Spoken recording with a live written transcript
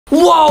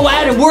Whoa,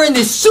 Adam, we're in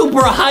this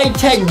super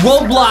high-tech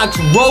Roblox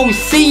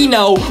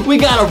Rosino. We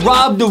gotta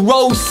rob the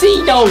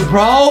Rosino,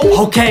 bro.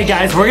 Okay,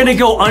 guys, we're gonna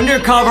go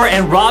undercover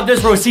and rob this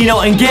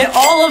Rosino and get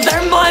all of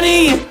their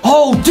money.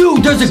 Oh,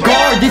 dude, there's a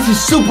guard. This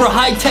is super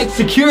high-tech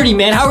security,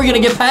 man. How are we gonna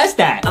get past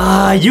that?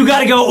 You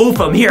gotta go oof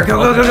him. Here,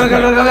 go.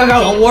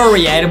 Don't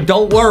worry, Adam,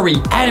 don't worry.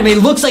 Adam, it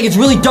looks like it's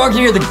really dark in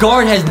here. The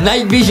guard has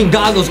night vision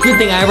goggles. Good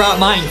thing I brought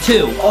mine,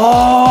 too.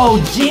 Oh,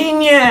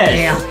 genius.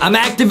 Yeah, I'm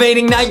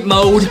activating night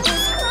mode.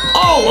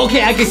 Oh,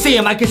 okay, I can see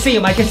him. Oh.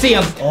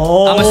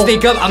 I'm gonna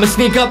sneak up.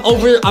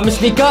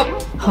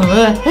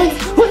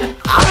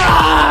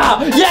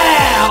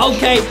 Yeah,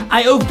 okay,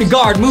 I oofed the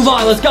guard. Move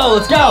on, let's go.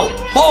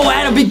 Oh,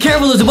 Adam, be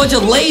careful. There's a bunch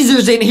of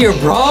lasers in here,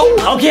 bro.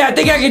 Okay, I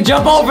think I can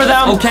jump over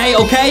them. Okay.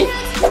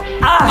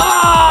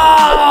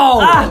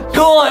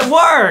 Cool, it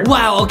worked.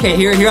 Wow, okay,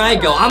 here I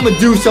go. I'm gonna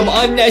do some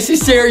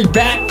unnecessary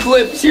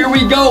backflips. Here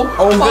we go.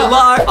 Oh, good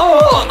luck.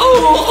 Oh.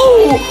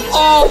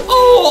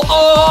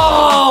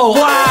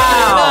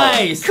 Wow.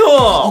 Nice.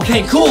 Cool.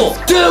 Okay, cool.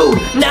 Dude,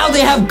 now they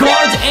have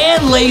guards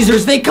and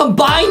lasers. They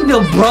combined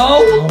them,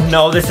 bro. Oh,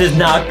 no, this is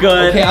not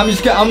good. Okay, I'm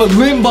a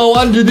limbo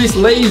under this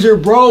laser,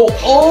 bro.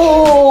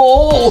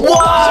 Oh,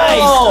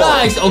 whoa.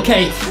 Nice.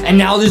 Okay, and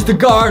now there's the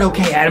guard.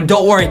 Okay, Adam,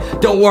 don't worry.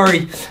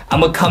 I'm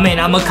gonna come in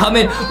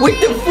with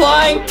the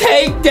flying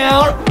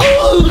takedown.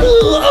 Whoa, it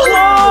worked.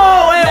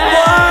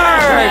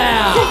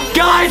 Yeah.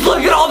 Guys,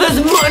 look at all this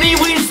money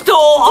we stole.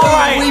 All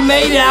right. We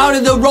made it out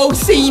of the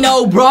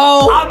Rosino,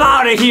 bro. I'm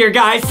out of here,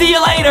 guys. See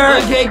you later.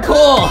 Okay,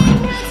 cool.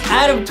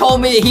 Adam told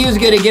me that he was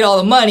gonna get all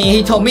the money.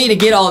 He told me to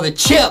get all the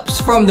chips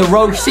from the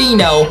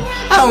Rosino.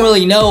 I don't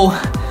really know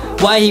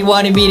why he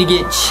wanted me to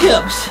get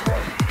chips.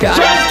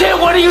 Justin,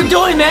 what are you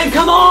doing, man?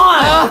 Come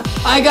on!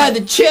 I got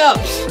the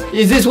chips.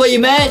 Is this what you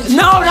meant?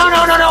 No.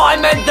 I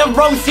meant the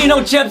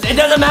Rosino chips. It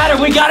doesn't matter.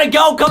 We gotta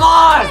go. Come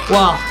on!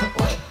 Well,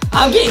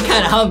 I'm getting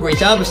kind of hungry,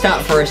 so I'm gonna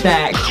stop for a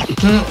snack.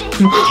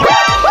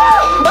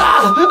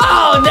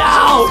 Oh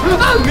no!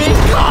 I'm being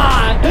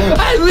caught!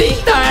 At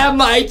least I have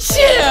my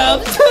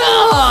chips!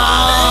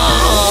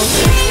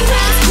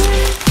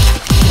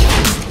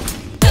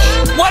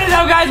 What is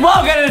up, guys?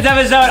 Welcome to this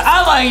episode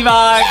of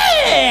LankyBox.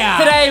 Yeah!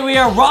 Today we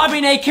are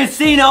robbing a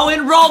casino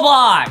in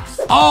Roblox.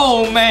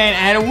 Oh man,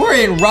 Adam, we're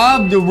in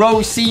Rob the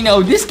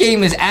Rosino. This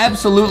game is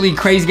absolutely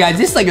crazy, guys.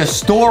 This is like a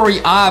story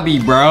obby,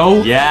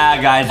 bro. Yeah,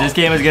 guys, this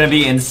game is gonna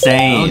be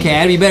insane. Okay,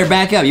 Adam, you better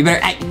back up. Hey!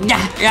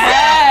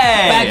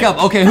 Back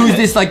up. Okay, who's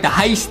this, like the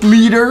heist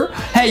leader?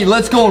 Hey,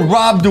 let's go and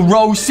rob the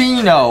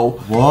Rosino.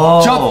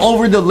 Whoa. Jump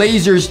over the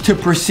lasers to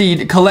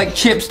proceed. Collect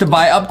chips to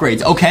buy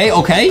upgrades. Okay.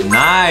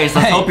 Nice.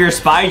 Let's hope your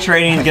spy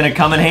training is gonna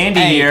come in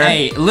handy here.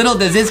 Hey, little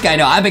does this guy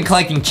know, I've been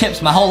collecting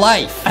chips my whole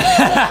life.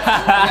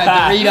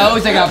 I got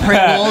Doritos, I got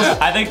Pringles.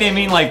 I think they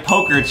mean like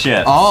poker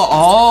chips.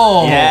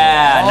 Oh.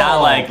 Yeah,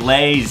 not like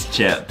Lay's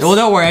chips. Well,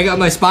 don't worry, I got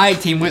my spy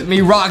team with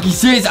me. Rocky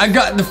says I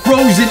got the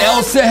frozen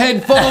Elsa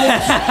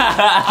headphones.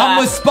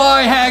 I'm a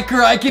spy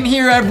hacker, I can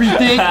hear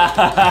everything.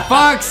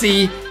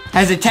 Foxy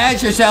has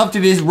attached herself to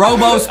this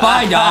robo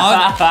spy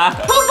dog.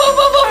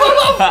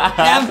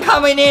 I'm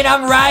coming in,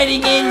 I'm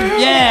riding in,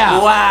 yeah.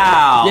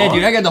 Wow. Yeah,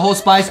 dude, I got the whole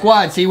spy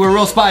squad. See, we're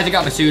real spies. I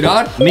got my suit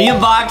on. Me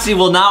and Boxy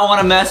will not want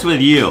to mess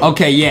with you.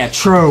 Okay, yeah,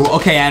 true.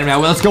 Okay, Adam, now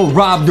let's go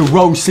rob the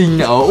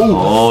Rosino.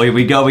 Oh, here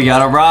we go. We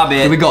gotta rob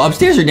it. Did we go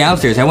upstairs or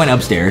downstairs? I went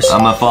upstairs.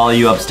 I'm gonna follow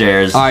you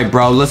upstairs. All right,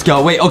 bro, let's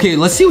go. Wait, okay,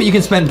 let's see what you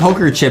can spend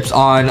poker chips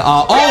on.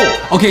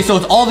 Okay, so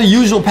it's all the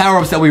usual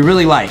power-ups that we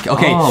really like.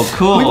 Okay. Oh,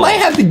 cool. We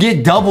might have to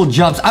get double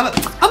jumps. I'm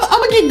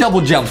gonna get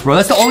double jumps, bro.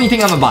 That's the only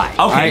thing I'm gonna buy. Okay,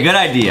 right? Good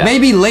idea.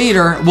 Maybe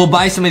later we'll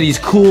buy some of these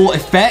cool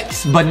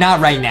effects, but not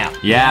right now.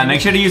 Yeah, make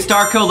sure to use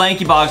star code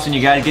LankyBox when you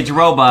guys get your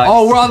Robux.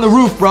 Oh, we're on the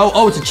roof, bro.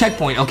 Oh, it's a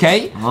checkpoint,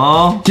 okay?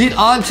 Oh. Get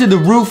onto the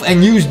roof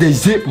and use the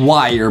zip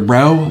wire,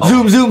 bro.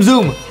 Oh.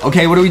 Zoom.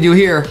 Okay, what do we do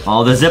here?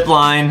 Oh, the zip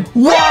line.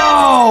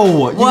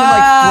 Whoa! You can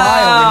like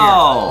fly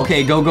over here.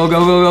 Okay, go.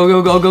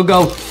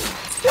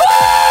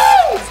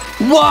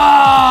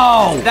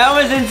 Whoa! That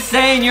was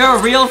insane. You're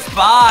a real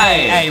spy.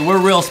 Hey, we're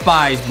real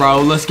spies, bro.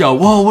 Let's go.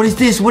 Whoa, what is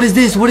this?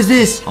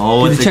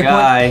 Oh, it's a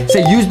guy.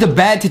 Say, use the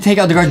bat to take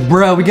out the guards.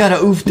 Bro, we gotta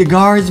oof the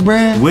guards,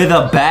 bro. With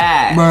a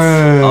bat.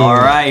 Bro. All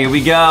right, here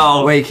we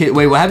go. Wait,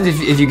 what happens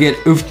if you get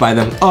oofed by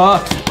them? Ow!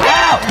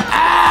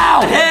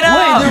 Hit him!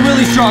 Wait, they're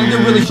really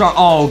strong.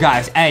 Oh,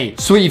 guys, hey,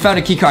 sweet, you found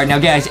a key card. Now,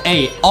 guys,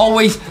 hey,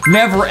 always,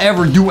 never,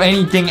 ever do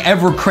anything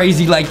ever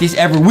crazy like this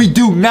ever. We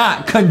do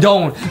not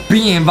condone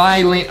being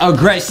violent,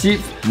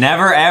 aggressive.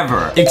 Never,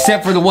 ever.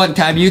 Except for the one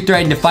time you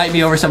threatened to fight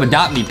me over some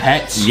Adopt Me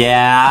pets.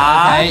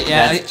 Yeah, okay,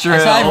 yeah, that's true.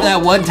 Aside from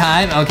that one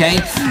time, okay,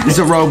 it's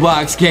a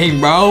Roblox game,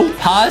 bro.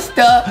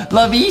 Hasta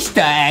la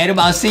vista, Adam.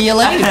 I'll see you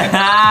later.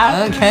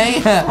 Okay.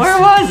 Where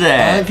was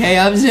it? Okay,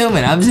 I'm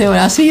zooming.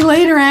 I'll see you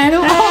later,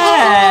 Adam.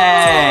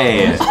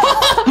 Hey.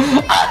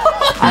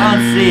 I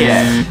don't see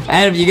it.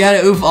 Adam, you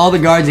gotta oof all the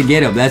guards and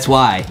get them. That's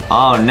why.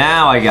 Oh,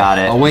 now I got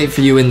it. I'll wait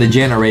for you in the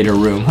generator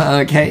room.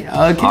 Okay.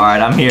 All right,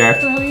 I'm here.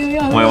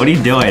 Wait, what are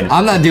you doing?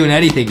 I'm not doing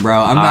anything,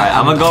 bro. I'm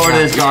gonna go over to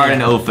this guard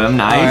and oof him.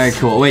 Nice. All right,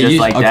 cool. Wait, just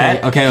like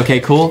that. Okay,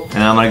 cool.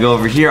 And I'm gonna go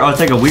over here. Oh, it's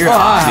like a weird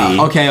obby.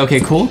 Okay,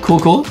 cool.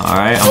 All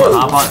right, I'm gonna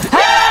hop on.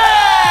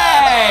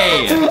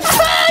 Hey!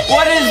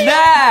 What is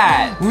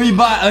that? We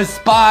bought a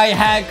spy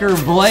hacker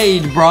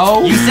blade,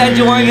 bro. You said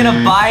you weren't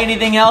gonna buy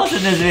anything else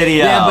in this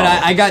video. Yeah, but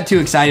I got too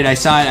excited. I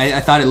saw it. I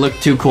thought it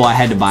looked too cool. I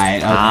had to buy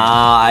it. Okay.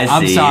 I see.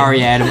 I'm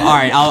sorry, Adam. All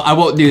right, I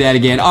won't do that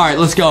again. All right,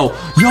 let's go.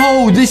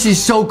 Yo, this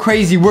is so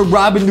crazy. We're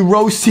robbing the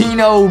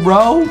Rosino,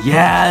 bro.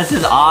 Yeah, this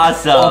is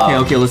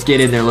awesome. Okay, let's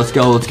get in there. Let's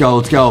go.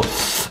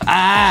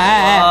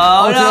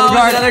 Oh, no,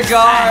 another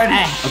guard.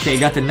 Okay,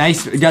 got the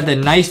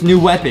nice new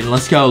weapon.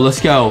 Let's go.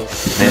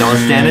 They don't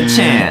stand a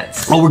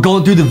chance. Oh, we're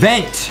going through the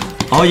vent.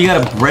 Oh, you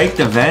gotta break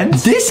the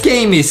vents? This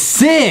game is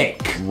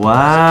sick.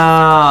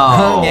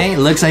 Wow. Okay,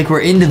 looks like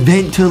we're in the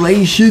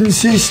ventilation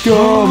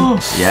system.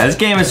 Yeah, this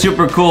game is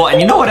super cool. And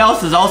you know what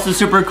else is also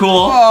super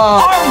cool?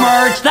 Our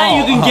merch that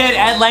you can get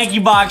at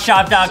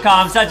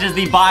LankyBoxShop.com, such as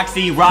the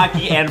Boxy,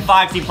 Rocky, and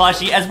Foxy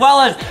plushie, as well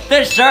as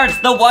the shirts,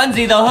 the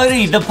onesie, the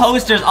hoodie, the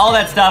posters, all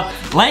that stuff.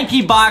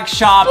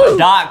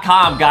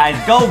 LankyBoxShop.com, guys.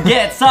 Go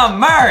get some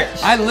merch.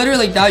 I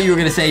literally thought you were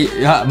gonna say,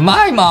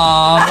 my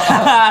mom.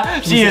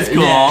 She is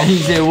cool. Yeah, he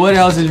said, what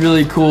else is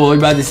really cool? I'm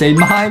about to say,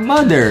 my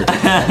mother.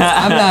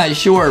 I'm not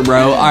sure,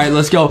 bro. All right,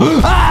 let's go.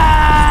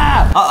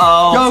 Ah!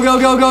 Uh-oh.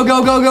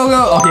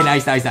 Go. Okay,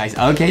 nice.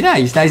 Okay,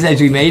 nice.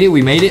 We made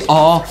it.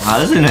 Oh. Wow,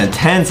 this is an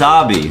intense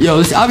obby. Yo,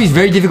 this obby is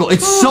very difficult.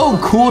 It's so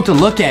cool to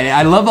look at it.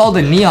 I love all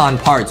the neon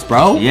parts,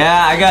 bro.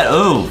 Yeah, I got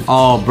oof.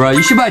 Oh, bro,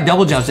 you should buy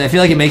double jumps. I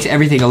feel like it makes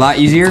everything a lot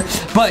easier.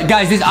 But,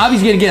 guys, this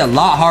obby's gonna get a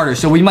lot harder,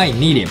 so we might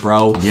need it,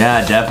 bro.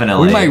 Yeah,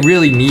 definitely. We might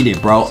really need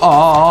it, bro.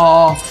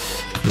 Oh.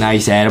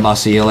 Nice, Adam. I'll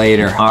see you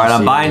later. All right,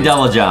 I'm buying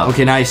double jump.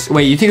 Okay, nice.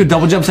 Wait, you think with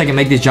double jumps I can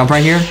make this jump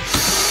right here?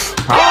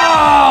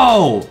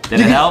 Oh!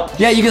 Did it help?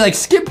 Yeah, you can like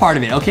skip part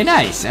of it. Okay,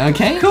 nice.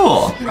 Okay.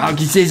 Cool.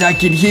 Rocky says I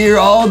can hear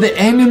all the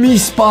enemy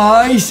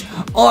spies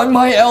on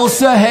my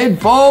Elsa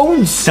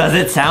headphones. Does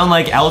it sound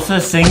like Elsa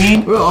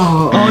singing?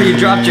 Oh, you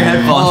dropped your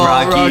headphones,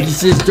 Rocky. Rocky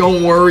says,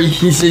 don't worry.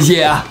 He says,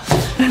 yeah.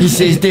 He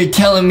says, they're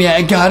telling me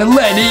I gotta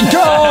let it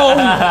go.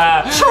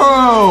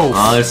 True.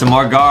 Oh, there's some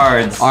more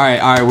guards. All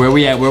right. Where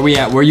you at? Where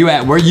you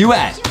at?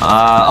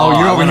 Oh,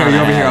 you're over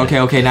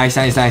here. Okay. Nice.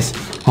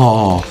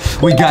 Oh,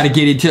 we gotta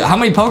get into. How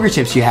many poker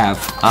chips you have?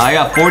 I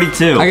got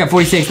 42. I got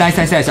 46.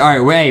 Nice. All right,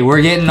 wait,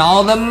 we're getting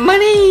all the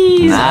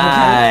money.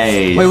 Nice.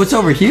 Okay. Wait, what's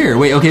over here?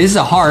 Wait, okay, this is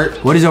a heart.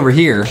 What is over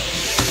here?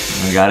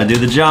 We gotta do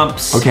the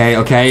jumps.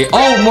 Okay.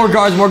 Oh, more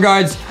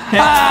guards.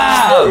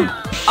 Ah!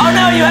 Oh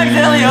no, you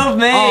accidentally oofed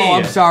me. Oh,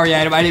 I'm sorry,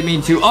 Adam. I didn't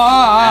mean to.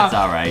 That's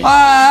all right.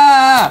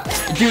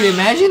 Dude,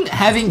 imagine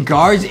having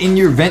guards in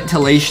your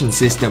ventilation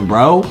system,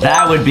 bro.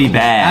 That would be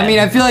bad. I mean,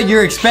 I feel like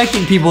you're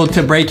expecting people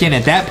to break in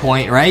at that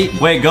point, right?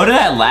 Wait, go to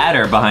that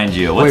ladder behind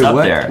you. What's up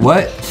there?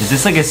 What? Is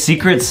this like a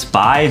secret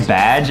spy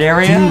badge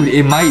area? Dude,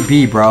 it might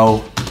be,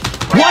 bro.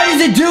 Why does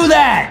it do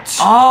that?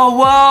 Oh,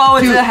 whoa,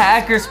 it's a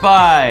hacker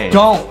spy.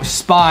 Don't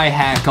spy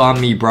hack on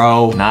me,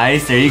 bro.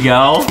 Nice, there you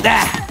go.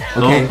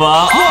 Okay.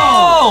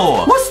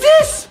 Oh! What's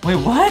this? Wait,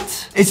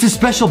 what? It's a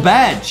special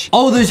badge.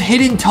 Oh, there's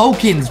hidden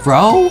tokens,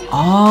 bro.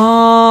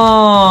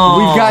 Oh.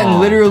 We've gotten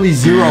literally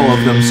 0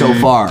 of them so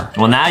far.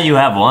 Well, now you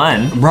have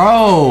 1.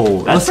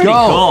 Bro, That's let's pretty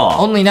go. cool.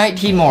 Only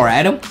 19 more,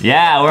 Adam.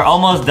 Yeah, we're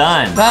almost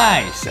done.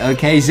 Nice.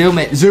 Okay, zoom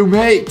it.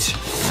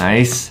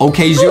 Nice.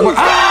 Okay, zoomer.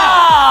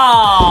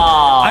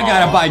 Oh! I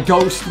gotta buy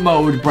ghost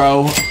mode,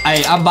 bro.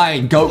 I'm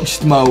buying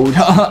ghost mode.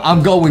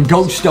 I'm going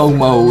ghosto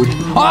mode.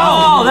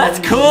 Oh, that's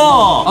cool.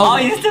 Oh,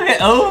 you still get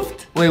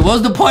oofed? Wait, what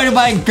was the point of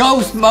buying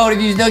ghost mode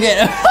if you still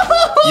get?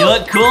 You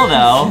look cool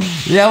though.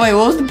 Yeah, wait,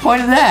 what was the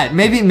point of that?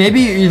 Maybe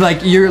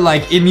you're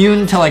like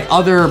immune to like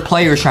other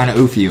players trying to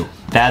oof you.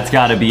 That's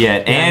gotta be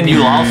it. And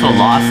you also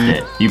lost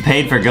it. You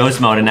paid for ghost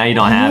mode and now you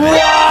don't have it. What?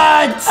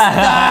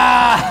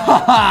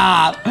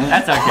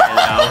 That's okay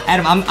though.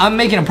 Adam, I'm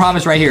making a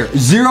promise right here.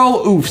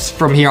 0 oofs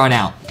from here on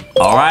out.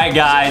 All right,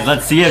 guys,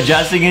 let's see if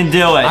Justin can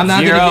do it. I'm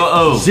not 0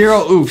 oofs.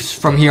 0 oofs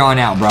from here on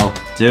out, bro.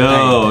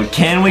 Dude,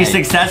 can we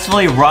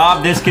successfully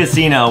rob this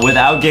casino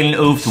without getting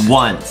oofed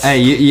once? Hey,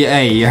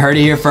 you heard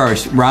it here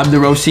first. Rob the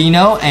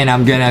Rosino, and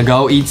I'm gonna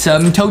go eat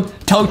some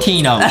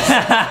Totino's.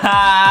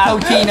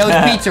 Totino's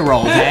pizza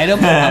rolls,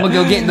 Adam. I'm gonna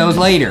go get those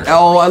later.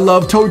 Oh, I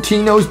love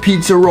Totino's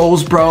pizza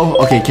rolls, bro.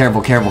 Okay,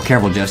 careful,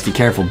 Justy.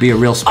 Careful, be a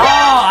real sport.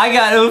 Oh, I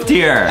got oofed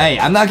here. Hey,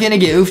 I'm not gonna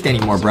get oofed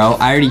anymore, bro.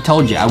 I already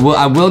told you. I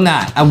will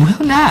not.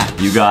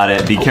 You got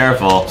it. Be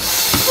careful.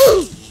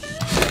 What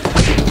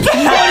do you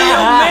mean?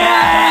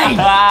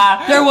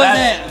 There was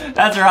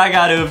That's where I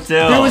got oofed too.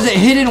 There was a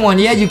hidden one.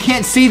 Yeah, you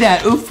can't see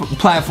that oof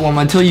platform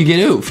until you get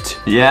oofed.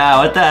 Yeah,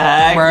 what the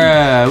heck?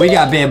 Bruh, we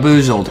got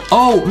bamboozled.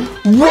 Oh,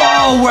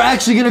 whoa, we're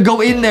actually gonna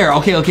go in there.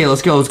 Okay,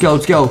 let's go.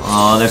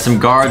 Oh, there's some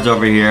guards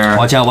over here.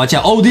 Watch out.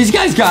 Oh, these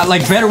guys got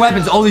like better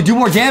weapons. Oh, they do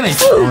more damage.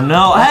 Oh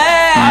no,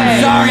 hey!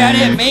 I'm sorry, I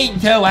didn't mean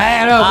to,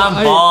 Adam.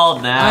 I'm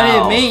bald now. I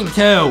didn't mean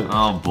to.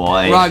 Oh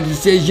boy. Rocky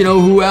says, you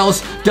know who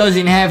else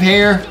doesn't have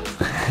hair?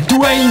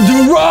 Dwayne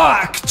The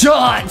Rock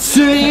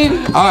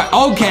Johnson. All right,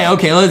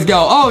 okay, let's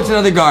go. Oh, it's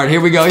another guard.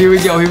 Here we go.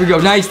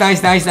 Nice.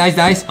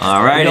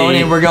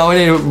 Alrighty. We're going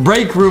in.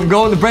 Break room.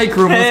 Go in the break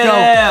room. Let's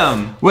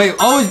go. Wait.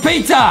 Oh, it's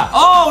pizza.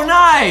 Oh,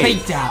 nice.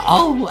 Pizza.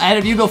 Oh,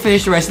 Adam, you go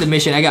finish the rest of the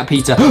mission. I got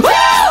pizza.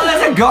 Oh,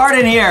 there's a guard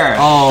in here.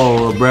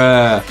 Oh,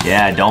 bruh.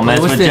 Yeah, don't mess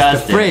with this?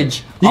 Justin. The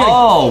fridge.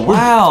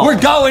 Wow. We're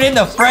going in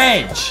the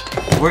fridge.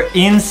 We're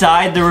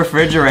inside the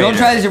refrigerator. Don't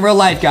try this in real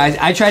life, guys.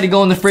 I tried to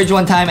go in the fridge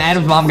one time.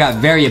 Adam's mom got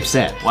very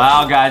upset.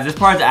 Wow, guys, this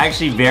part's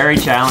actually very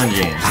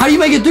challenging. How do you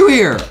make it through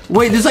here?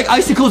 Wait, there's like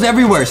icicles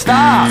everywhere.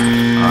 Stop.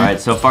 All right,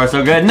 so far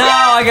so good. No,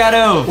 I got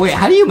to. Wait,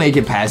 how do you make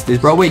it past this,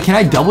 bro? Wait, can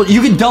I double?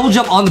 You can double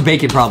jump on the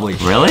bacon, probably.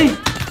 Really?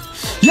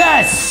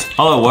 Yes!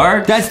 Oh, it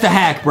worked? That's the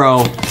hack,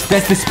 bro.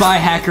 That's the spy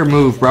hacker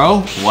move,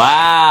 bro.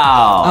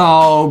 Wow.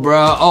 Oh,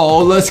 bro.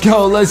 Oh, let's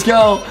go.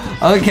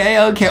 Okay.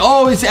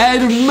 Oh, it's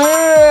Adam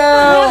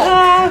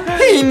Mail.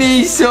 He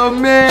needs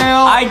some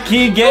mail. I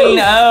keep getting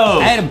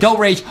oofed. Adam, don't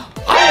rage.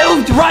 I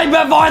oofed right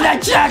before the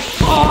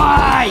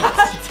checkpoint.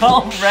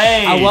 Don't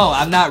rage. I won't.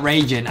 I'm not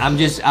raging. I'm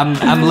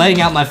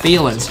letting out my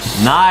feelings.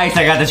 Nice.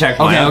 I got the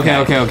checkpoint. Okay.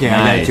 Nice. I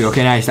got you.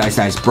 Okay,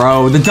 nice.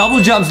 Bro, the double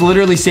jumps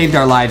literally saved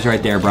our lives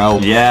right there, bro.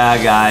 Yeah,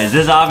 guys.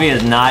 This obby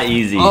is not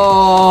easy.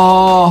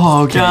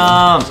 Oh, okay.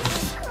 Jump.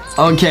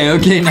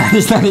 Okay,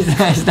 nice. Okay.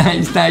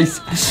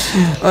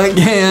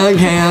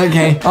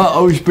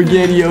 Uh-oh,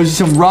 SpaghettiOs,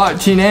 some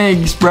rotten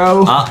eggs,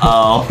 bro.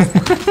 Uh-oh.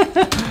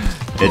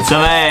 It's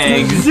some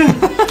eggs.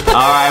 All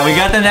right, we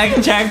got the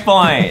next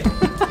checkpoint.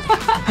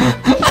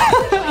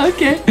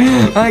 Okay,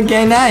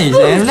 nice,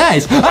 man,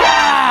 nice.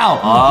 Ow!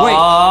 Oh. Wait,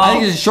 I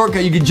think there's a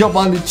shortcut. You can jump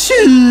on the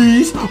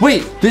cheese.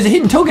 Wait, there's a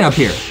hidden token up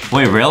here.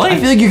 Wait, really? I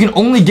feel like you can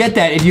only get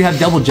that if you have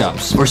double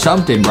jumps or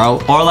something, bro.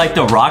 Or like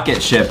the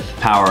rocket ship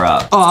power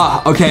up.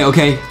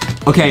 Okay.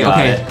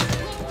 Got it.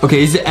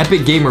 Okay, this is an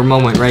epic gamer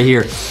moment right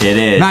here. It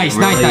is. Nice.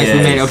 We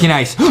made it. Okay,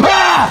 nice.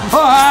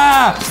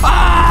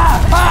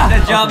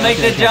 Make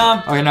the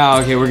jump.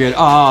 Okay, we're good.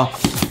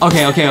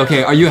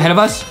 Okay. Are you ahead of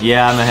us?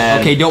 Yeah, I'm ahead.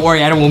 Okay, don't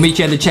worry, Adam. We'll meet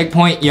you at the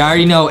checkpoint. You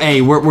already know.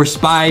 Hey, we're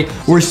spy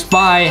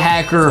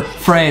hacker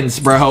friends,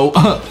 bro.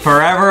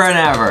 Forever and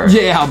ever.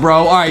 Yeah,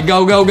 bro. All right,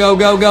 go. Woo.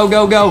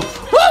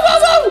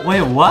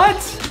 Wait,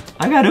 what?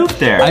 I got oofed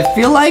there. I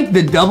feel like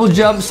the double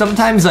jump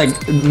sometimes it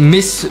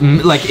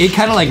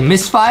kind of like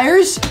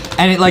misfires,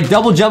 and it like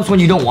double jumps when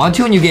you don't want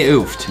to, and you get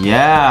oofed.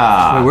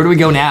 Yeah. Wait, where do we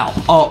go now?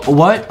 Oh,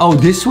 what? Oh,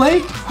 this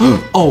way?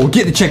 Oh,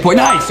 get the checkpoint.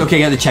 Nice. Okay,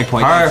 got the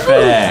checkpoint. Perfect.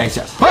 Nice.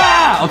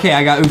 Okay,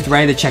 I got oofed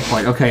right at the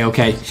checkpoint. Okay. What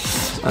the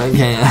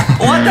heck?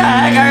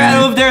 I got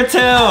oofed there too.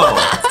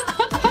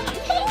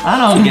 I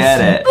don't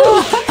get it.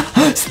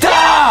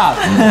 Stop!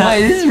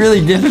 Wait, this is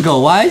really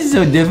difficult. Why is it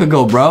so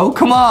difficult, bro?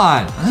 Come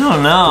on. I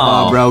don't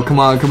know. Bro. Come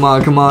on. You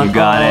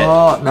got it.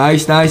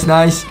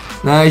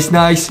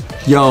 Nice.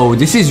 Yo,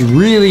 this is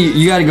really,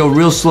 you gotta go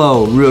real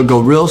slow. Go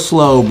real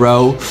slow,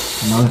 bro.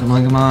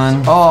 Come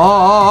on.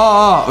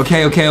 Oh.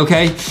 Okay.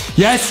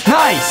 Yes,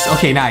 nice.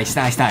 Okay, nice.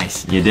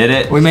 You did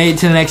it? We made it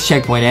to the next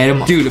checkpoint,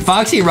 Adam. Dude,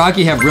 Foxy and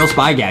Rocky have real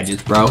spy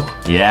gadgets, bro.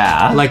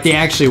 Yeah. Like, they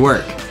actually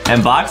work.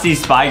 And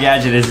Boxy's spy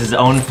gadget is his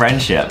own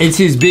friendship. It's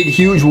his big,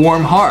 huge,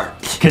 warm heart.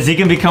 Because he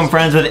can become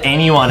friends with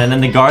anyone, and then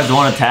the guards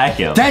won't attack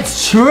him.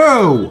 That's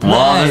true.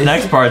 Well, this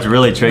next part's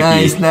really tricky.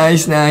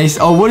 Nice.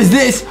 Oh, what is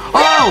this?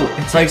 Oh!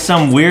 It's like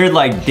some weird,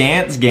 like,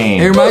 dance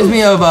game. It reminds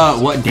me of,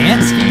 what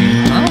dance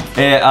game? Huh?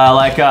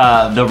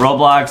 The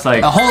Roblox,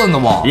 like... A hole in the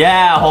wall.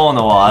 Yeah, a hole in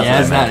the wall.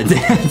 That's not a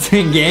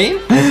dancing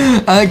game.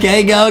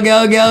 Okay, go.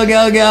 Go.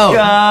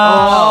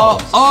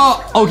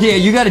 Okay,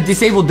 you gotta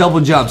disable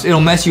double jumps.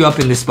 It'll mess you up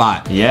in this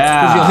spot. Yeah.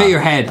 Because you'll hit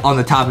your head on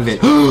the top of it.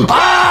 Oh!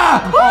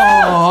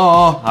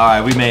 All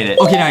right, we made it.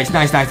 Okay, nice.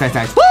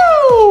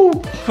 Woo!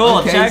 Cool,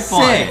 okay,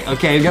 checkpoint. Sick.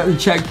 Okay, we got the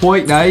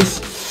checkpoint. Nice.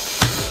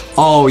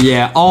 Oh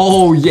yeah,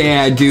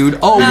 dude.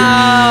 Oh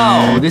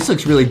no! This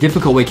looks really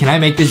difficult. Wait, can I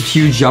make this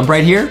huge jump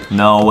right here?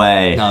 No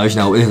way. No, there's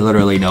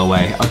literally no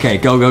way. Okay,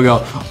 go.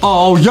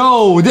 Oh,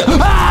 yo!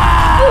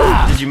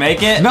 Did you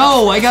make it?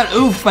 No, I got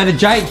oofed by the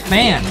giant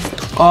fan.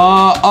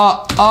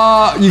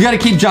 You gotta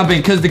keep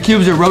jumping because the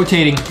cubes are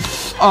rotating.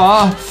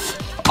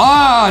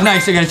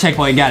 Nice, I got a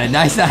checkpoint. Got it.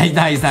 Nice.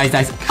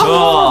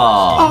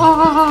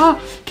 Cool.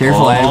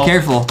 Careful, Adam.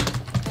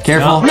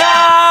 Careful.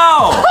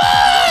 No!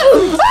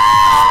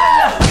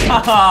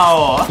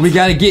 Oh. We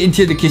gotta get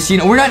into the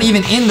casino. We're not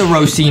even in the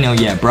Rosino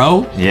yet,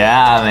 bro.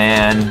 Yeah,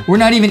 man. We're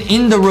not even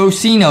in the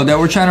Rosino that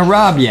we're trying to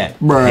rob yet.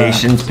 Bruh.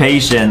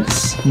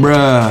 Patience.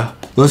 Bruh.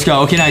 Let's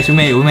go. Okay, nice. We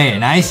made it.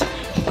 Nice.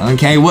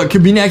 Okay, what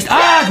could be next?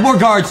 More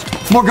guards.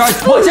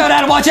 Watch out,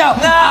 Adam. Watch out.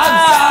 No!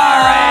 I'm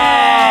sorry.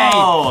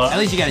 At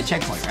least you got a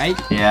checkpoint, right?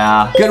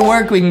 Yeah. Good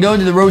work. We can go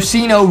to the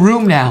Rosino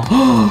room now.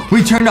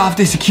 We turned off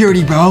the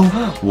security, bro.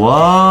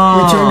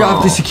 Whoa. We turned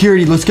off the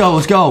security. Let's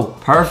go.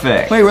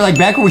 Perfect. Wait, we're like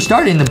back where we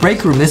started in the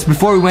break room. This is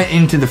before we went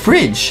into the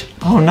fridge.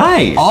 Oh,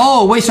 nice.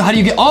 Oh, wait, so how do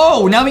you get...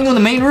 Oh, now we can go in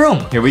the main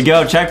room. Here we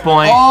go,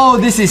 checkpoint. Oh,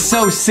 this is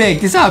so sick.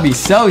 This ought to be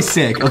so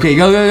sick. Okay,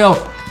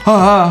 go.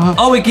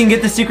 Oh, we can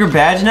get the secret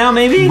badge now,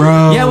 maybe?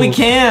 Bro. Yeah, we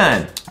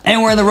can.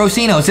 And we're in the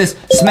Rosino. It says,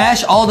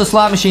 smash all the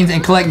slot machines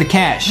and collect the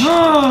cash.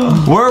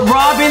 We're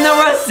robbing the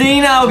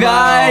Rosino,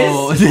 guys.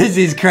 Oh, this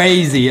is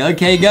crazy.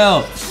 Okay,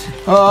 go.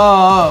 These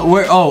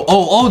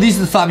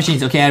are the slot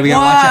machines. Okay, we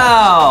gotta watch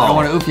out. I don't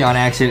want to oof you on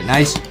accident.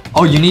 Nice.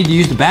 Oh, you need to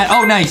use the bat.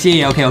 Oh, nice.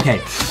 Yeah,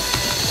 okay.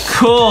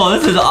 Cool,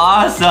 this is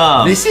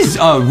awesome. This is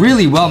a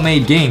really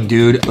well-made game,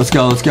 dude. Let's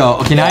go.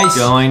 Okay, nice.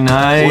 Going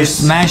nice. We're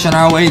smashing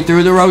our way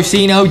through the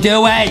Rosino.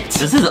 Do it.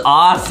 This is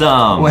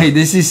awesome. Wait,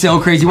 this is so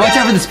crazy. Watch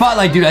out for the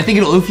spotlight, dude. I think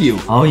it'll oof you.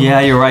 Oh, yeah,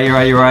 you're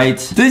right.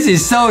 This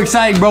is so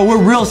exciting, bro.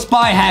 We're real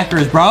spy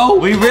hackers, bro.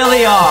 We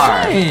really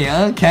are. Hey,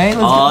 okay.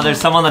 Let's go.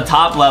 There's some on the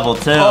top level,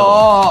 too.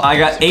 Oh. I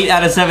got 8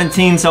 out of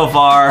 17 so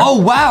far.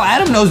 Oh, wow.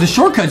 Adam knows the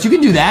shortcuts. You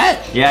can do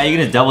that. Yeah, you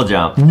can just double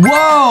jump.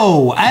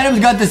 Whoa. Adam's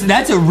got this.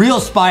 That's a real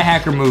spy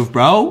hacker move,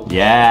 bro.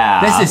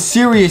 Yeah. That's a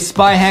serious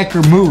spy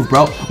hacker move,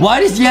 bro.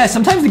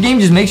 Sometimes the game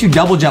just makes you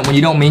double jump when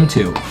you don't mean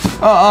to.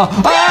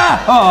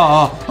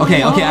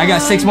 Okay, I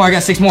got 6 more.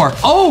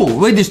 Oh,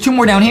 wait, there's 2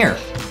 more down here.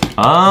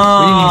 Oh.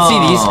 We didn't even see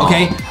these.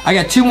 Okay, I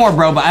got 2 more,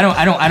 bro, but I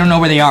don't know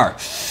where they are.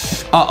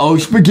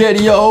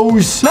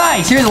 SpaghettiOs.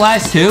 Nice, here's the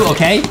last 2,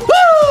 okay.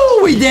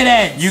 Woo, we did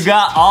it. You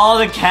got all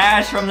the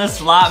cash from the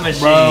slot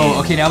machine. Bro,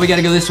 okay, now we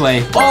gotta go this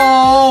way.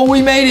 Oh,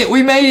 we made it.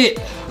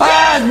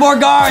 More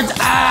guards.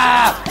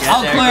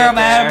 I'll clear them,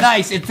 Adam.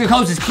 Nice. The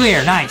coast is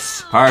clear.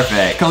 Nice.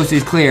 Perfect. Coast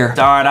is clear. All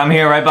right, I'm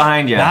here right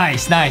behind you.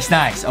 Nice.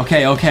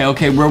 Okay.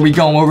 Where are we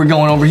going?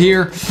 Over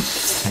here?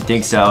 I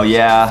think so,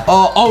 yeah.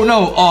 Oh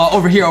no.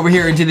 Over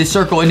here. Into the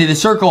circle.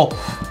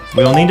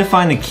 We'll need to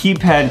find the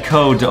keypad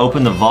code to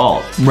open the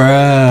vault.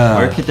 Bruh.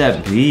 Where could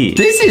that be?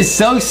 This is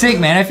so sick,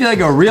 man. I feel like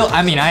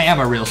I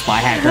am a real spy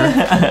hacker.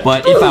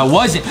 But if I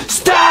wasn't,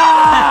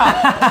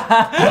 stop!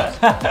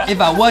 If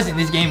I wasn't,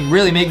 this game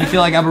really make me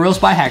feel like I'm a real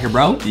spy hacker,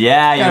 bro.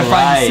 Yeah, you're right. Gotta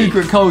find the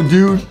secret code,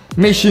 dude.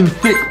 Mission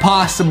thick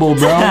possible,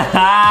 bro.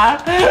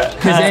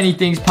 Because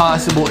anything's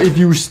possible if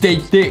you stay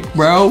thick,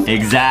 bro.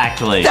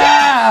 Exactly.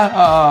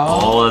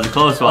 Oh, that's a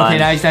close one. Okay,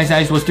 nice.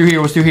 What's through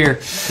here?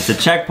 It's a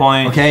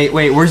checkpoint. Okay,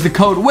 wait, where's the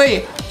code?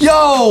 Wait,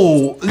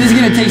 yo! This is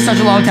gonna take such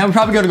a long time. We're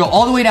probably gonna go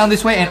all the way down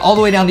this way and all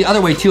the way down the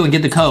other way, too, and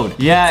get the code.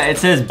 Yeah, it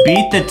says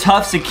beat the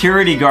tough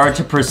security guard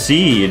to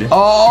proceed.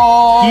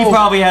 Oh! He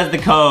probably has the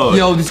code.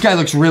 Yo, this guy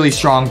looks really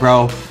strong,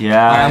 bro.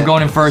 Yeah. All right, I'm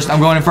going in first. Oh,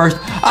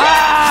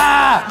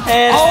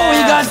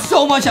 he got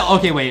so much.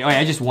 Okay, wait.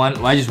 I just one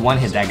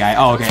hit that guy.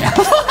 Oh, okay.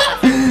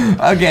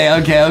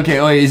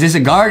 okay. Wait, is this a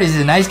guard? Is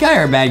this a nice guy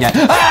or a bad guy?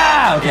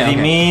 Okay. Is he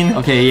mean?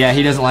 Okay, yeah,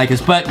 he doesn't like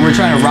us, but we're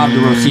trying to rob the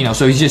Rosino,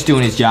 so he's just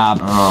doing his job.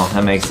 Oh,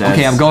 that makes sense.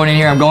 Okay, I'm going in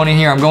here.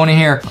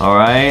 All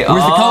right.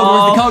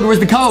 Where's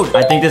the code?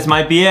 I think this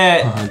might be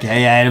it.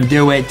 Okay, Adam,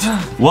 do it.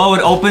 Whoa,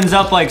 it opens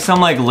up like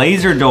some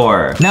laser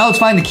door. Now let's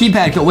find the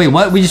keypad code. Wait,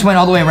 what? We just went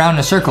all the way around in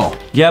a circle.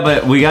 Yeah,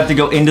 but we got to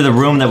go into the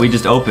room that we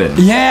just opened.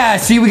 Yeah,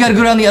 see, we got to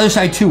go down the other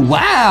side too.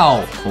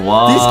 Wow.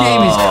 Whoa. This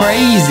game is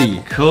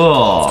crazy.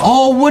 Cool.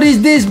 Oh, what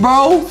is this,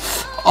 bro?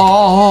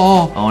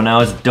 Oh, now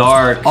it's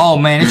dark. Oh,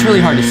 man, it's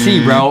really hard to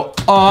see, bro.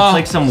 It's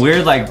like some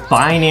weird,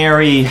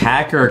 binary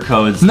hacker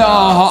codes. No,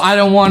 I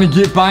don't want to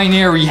get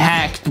binary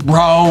hacked,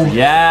 bro.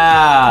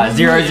 Yeah.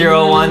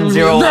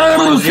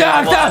 00101.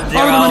 Stop.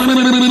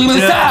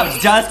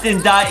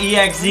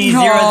 Justin.exe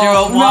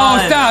 001.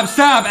 No,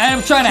 stop.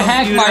 I'm trying to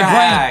hack my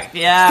brain.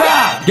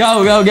 Yeah.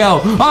 Stop. Go.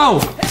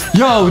 Oh.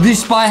 Yo,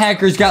 these spy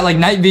hackers got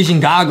night vision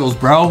goggles,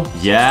 bro.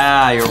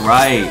 Yeah, you're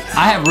right.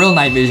 I have real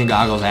night vision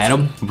goggles,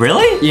 Adam.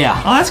 Really? Yeah.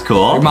 Oh, that's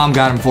cool. Your mom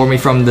got them for me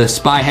from the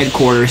spy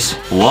headquarters.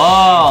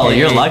 Whoa,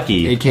 you're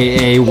lucky.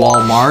 AKA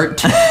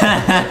Walmart.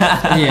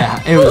 Yeah,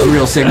 it was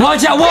real sick.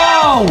 Watch out,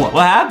 whoa!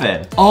 What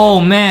happened?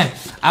 Oh, man.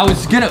 I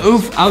was gonna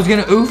oof,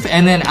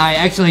 and then I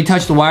accidentally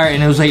touched the wire,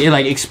 and it was it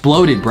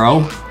exploded,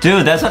 bro.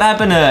 Dude, that's what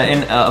happened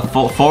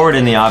forward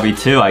in the obby,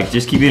 too. I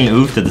just keep getting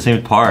oofed at the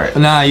same part.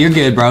 Nah, you're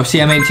good, bro.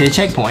 See, I made it to the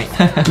checkpoint.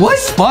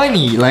 What's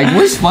funny?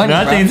 What's funny,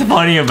 Nothing's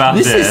funny about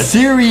this. This is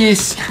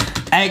serious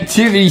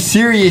activity,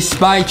 serious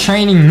spy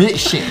training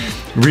mission.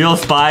 Real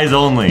spies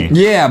only.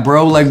 Yeah,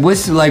 bro.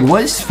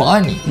 What's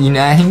funny? You know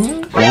what I mean?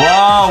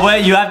 Whoa,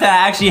 wait, you have to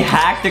actually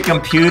hack the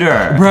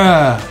computer.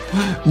 Bruh.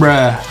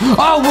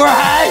 Oh, we're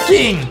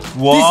hacking.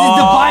 Whoa. This is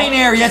the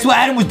binary. That's what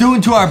Adam was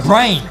doing to our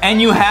brain. And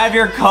you have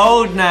your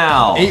code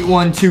now.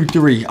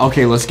 8123.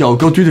 Okay, let's go.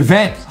 Go through the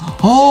vent.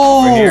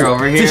 Oh.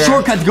 Over here. It's a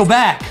shortcut to go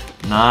back.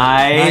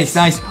 Nice.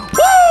 Woo!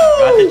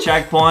 Got the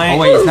checkpoint. Oh,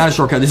 wait, it's not a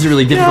shortcut. This is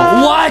really difficult.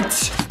 Yeah. What?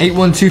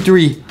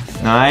 8123.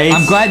 Nice.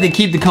 I'm glad they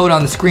keep the code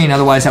on the screen,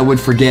 otherwise I would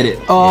forget it.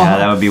 Oh. Yeah,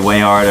 that would be way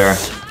harder.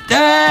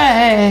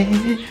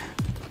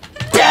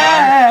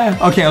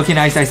 Okay,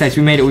 nice.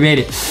 We made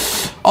it.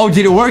 Oh,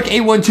 did it work?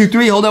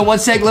 8123. Hold on one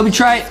sec. Let me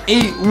try it.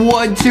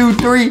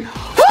 8123.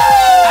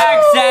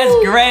 Access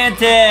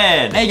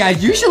granted. Hey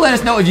guys, you should let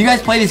us know if you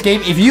guys play this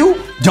game. If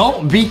you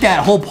don't beat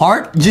that whole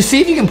part. Just see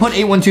if you can put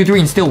 8123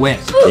 and still win.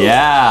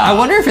 Yeah. I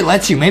wonder if it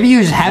lets you. Maybe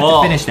you just have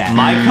to finish that.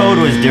 My code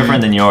was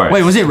different than yours.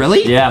 Wait, was it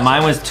really? Yeah,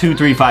 mine was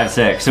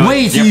 2356. So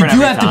wait, so you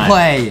do have to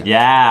play.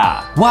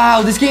 Yeah.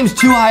 Wow, this game's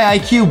too high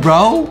IQ,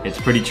 bro. It's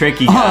pretty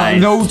tricky,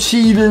 guys. No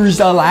cheaters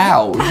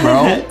allowed,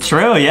 bro.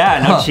 True,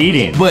 yeah, no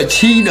cheating. But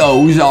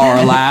Cheetos are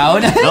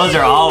allowed. Those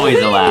are always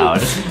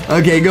allowed.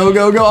 Okay, go.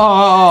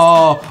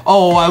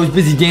 Oh, I was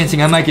busy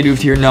dancing. I might get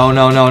oofed here. No. You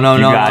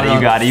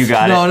got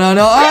it.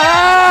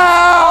 No.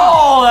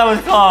 Oh, that was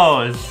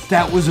close.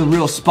 That was a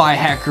real spy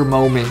hacker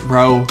moment,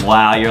 bro.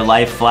 Wow, your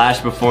life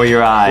flashed before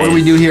your eyes. What do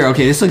we do here?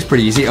 Okay, this looks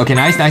pretty easy. Okay,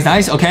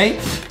 nice. Okay,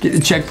 get the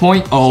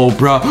checkpoint. Oh,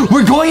 bro,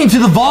 we're going into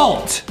the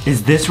vault.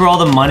 Is this where all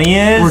the money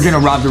is? We're gonna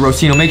rob the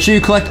Rosino. Make sure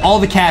you collect all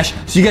the cash.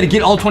 So you gotta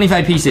get all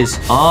 25 pieces.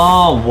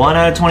 Oh, 1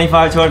 out of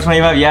 25, 2 out of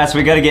 25. Yeah, so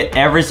we gotta get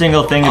every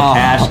single thing of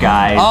cash,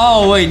 guys.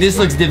 Oh, wait, this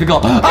looks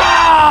difficult.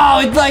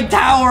 Oh, it's like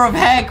Tower of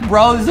Heck,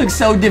 bro. This looks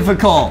so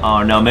difficult.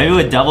 Oh, no, maybe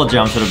with double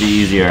jumps it'll be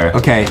easier.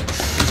 Okay.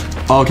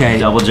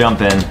 Double jump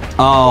in.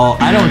 Oh,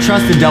 I don't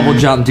trust the double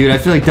jump, dude. I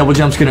feel like double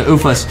jump's gonna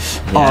oof us.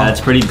 Yeah, it's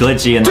pretty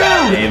glitchy in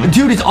that game.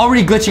 Dude, it's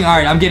already glitching. All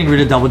right, I'm getting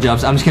rid of double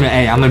jumps. I'm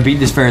gonna beat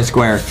this fair and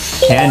square.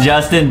 Can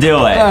Justin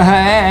do it?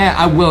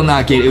 I will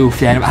not get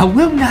oofed, Adam. I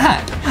will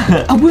not.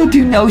 I will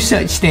do no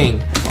such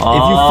thing. If you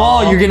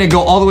fall, you're gonna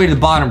go all the way to the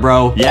bottom,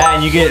 bro. Yeah,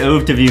 and you get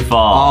oofed if you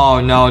fall. Oh,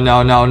 no.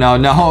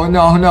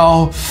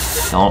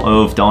 Don't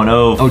oof.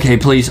 Okay,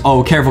 please.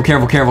 Oh, careful.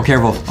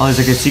 Oh, there's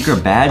like a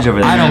secret badge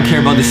over there. I don't care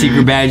about the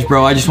secret badge,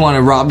 bro. I just want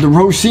to rob the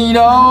Rosino.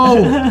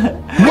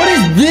 What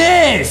is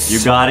this?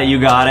 You got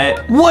it.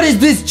 What is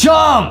this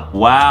jump?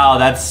 Wow,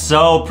 that's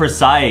so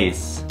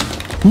precise.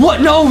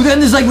 What? No, then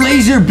there's like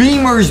laser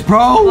beamers,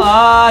 bro.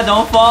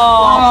 Don't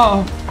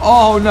fall.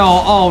 Oh,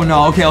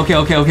 no. Okay.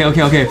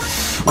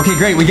 Okay,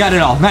 great. We got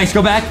it all. Nice,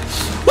 go back.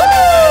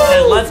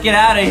 Woo! Let's get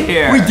out of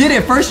here. We did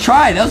it. First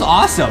try. That was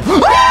awesome.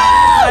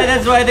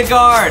 That's right, the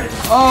guard.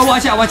 Oh,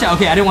 watch out.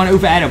 Okay, I didn't want to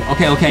oof at him.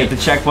 Okay. Get the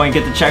checkpoint.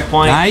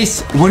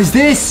 Nice. What is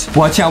this?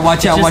 Watch out.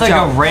 It's just like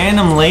a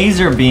random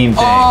laser beam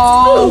thing.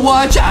 Oh,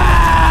 watch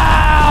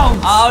out.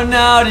 Oh,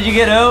 no. Did you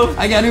get oofed?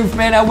 I got oofed,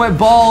 man. I went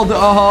bald.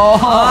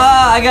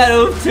 I got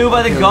oofed, too,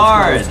 by the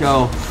guard. Let's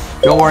go.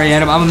 Don't worry,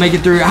 Adam. I'm going to make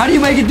it through. How do you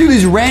make it through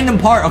this random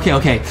part?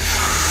 Okay.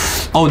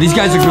 Oh, these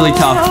guys look really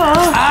tough.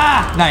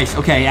 Nice.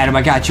 Okay, Adam,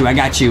 I got you.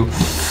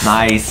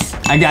 Nice.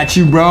 I got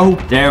you, bro.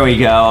 There we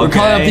go. We're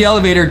calling up the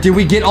elevator. Did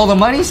we get all the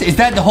monies? Is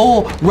that the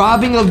whole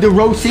robbing of the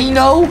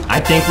Rosino? I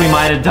think we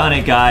might have done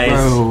it, guys.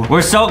 Bro.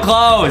 We're so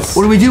close.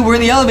 What do? We're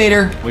in the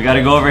elevator. We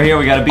gotta go over here.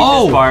 We gotta beat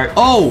this part.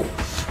 Oh.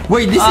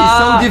 Wait, this is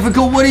so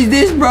difficult. What is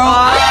this, bro?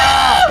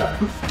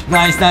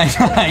 Nice.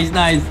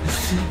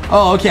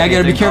 Oh, okay. I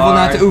gotta be careful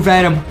not to oof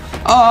at him.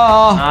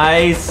 Oh.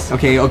 Nice.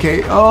 Okay.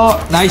 Oh,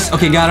 nice.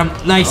 Okay, got him.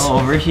 Nice.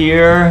 Over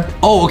here.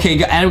 Oh,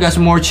 okay. Adam got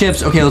some more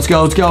chips. Okay, let's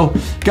go.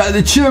 Got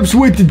the chips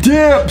with the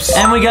dips.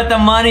 And we got the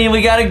money.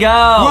 We gotta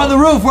go. We're on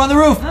the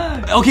roof.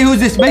 Okay, who's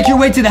this? Make your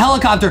way to the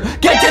helicopter.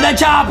 Get to the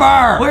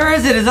chopper. Where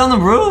is it? It's on the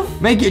roof?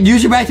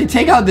 Use your back to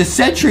take out the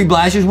sentry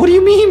blasters. What do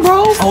you mean,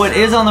 bro? Oh, it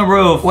is on the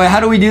roof. Wait,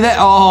 how do we do that?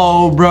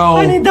 Oh, bro.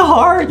 I need the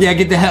heart. Yeah,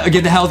 get the health.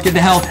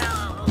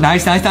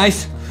 Nice.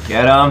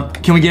 Get him.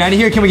 Can we get out of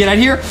here? Yo,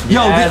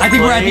 yes, I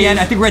think we're at the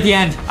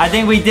end. I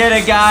think we did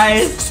it,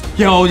 guys.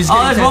 Yo, this is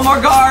getting there's intense. one more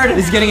guard.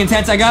 This is getting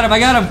intense. I got him.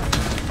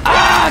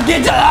 I'm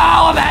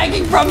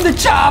hanging from the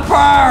chopper.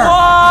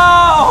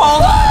 Whoa,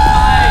 hold on.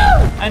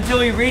 Until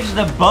we reach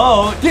the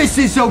boat. This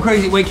is so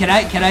crazy. Wait, can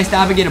I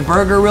stop and get a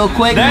burger real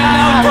quick? There's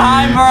no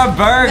time for a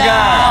burger. No,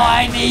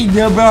 I need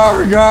the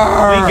burger.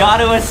 We got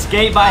to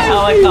escape by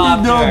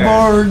helicopter. I need the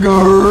burger.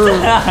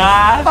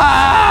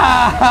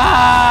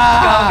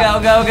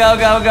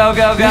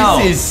 Go.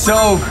 This is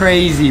so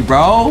crazy,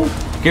 bro.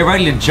 Get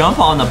ready to jump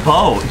on the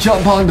boat.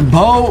 Jump on the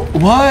boat?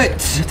 What?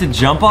 You have to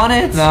jump on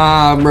it?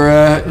 Nah,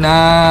 bruh.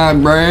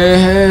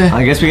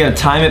 I guess we gotta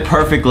time it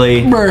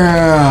perfectly.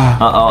 Bruh.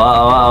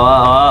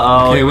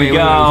 Uh-oh. Okay, Here we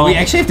go. We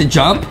actually have to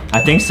jump?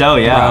 I think so,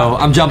 yeah. Bro,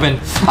 I'm jumping.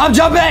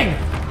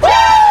 Woo!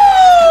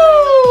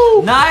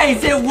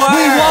 Nice, it worked. We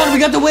won. We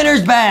got the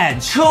winner's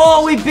badge.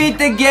 Cool, we beat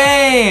the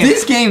game.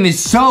 This game is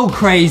so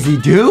crazy,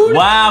 dude.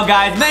 Wow,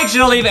 guys, make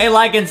sure to leave a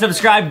like and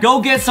subscribe. Go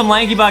get some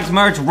LankyBox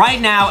merch right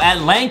now at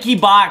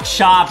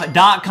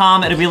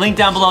LankyBoxShop.com. It'll be linked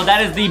down below.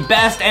 That is the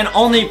best and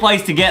only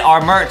place to get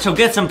our merch. So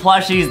get some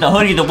plushies, the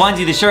hoodie, the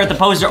onesie, the shirt, the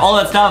poster, all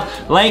that stuff.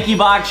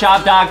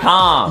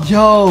 LankyBoxShop.com.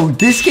 Yo,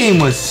 this game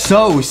was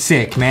so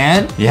sick,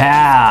 man.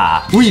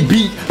 Yeah. We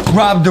beat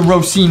Rob the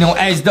Rosino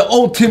as the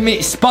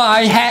ultimate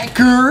spy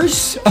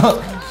hackers.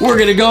 We're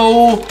gonna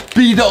go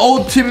be the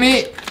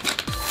ultimate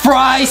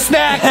fry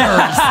snackers.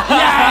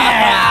 Yeah!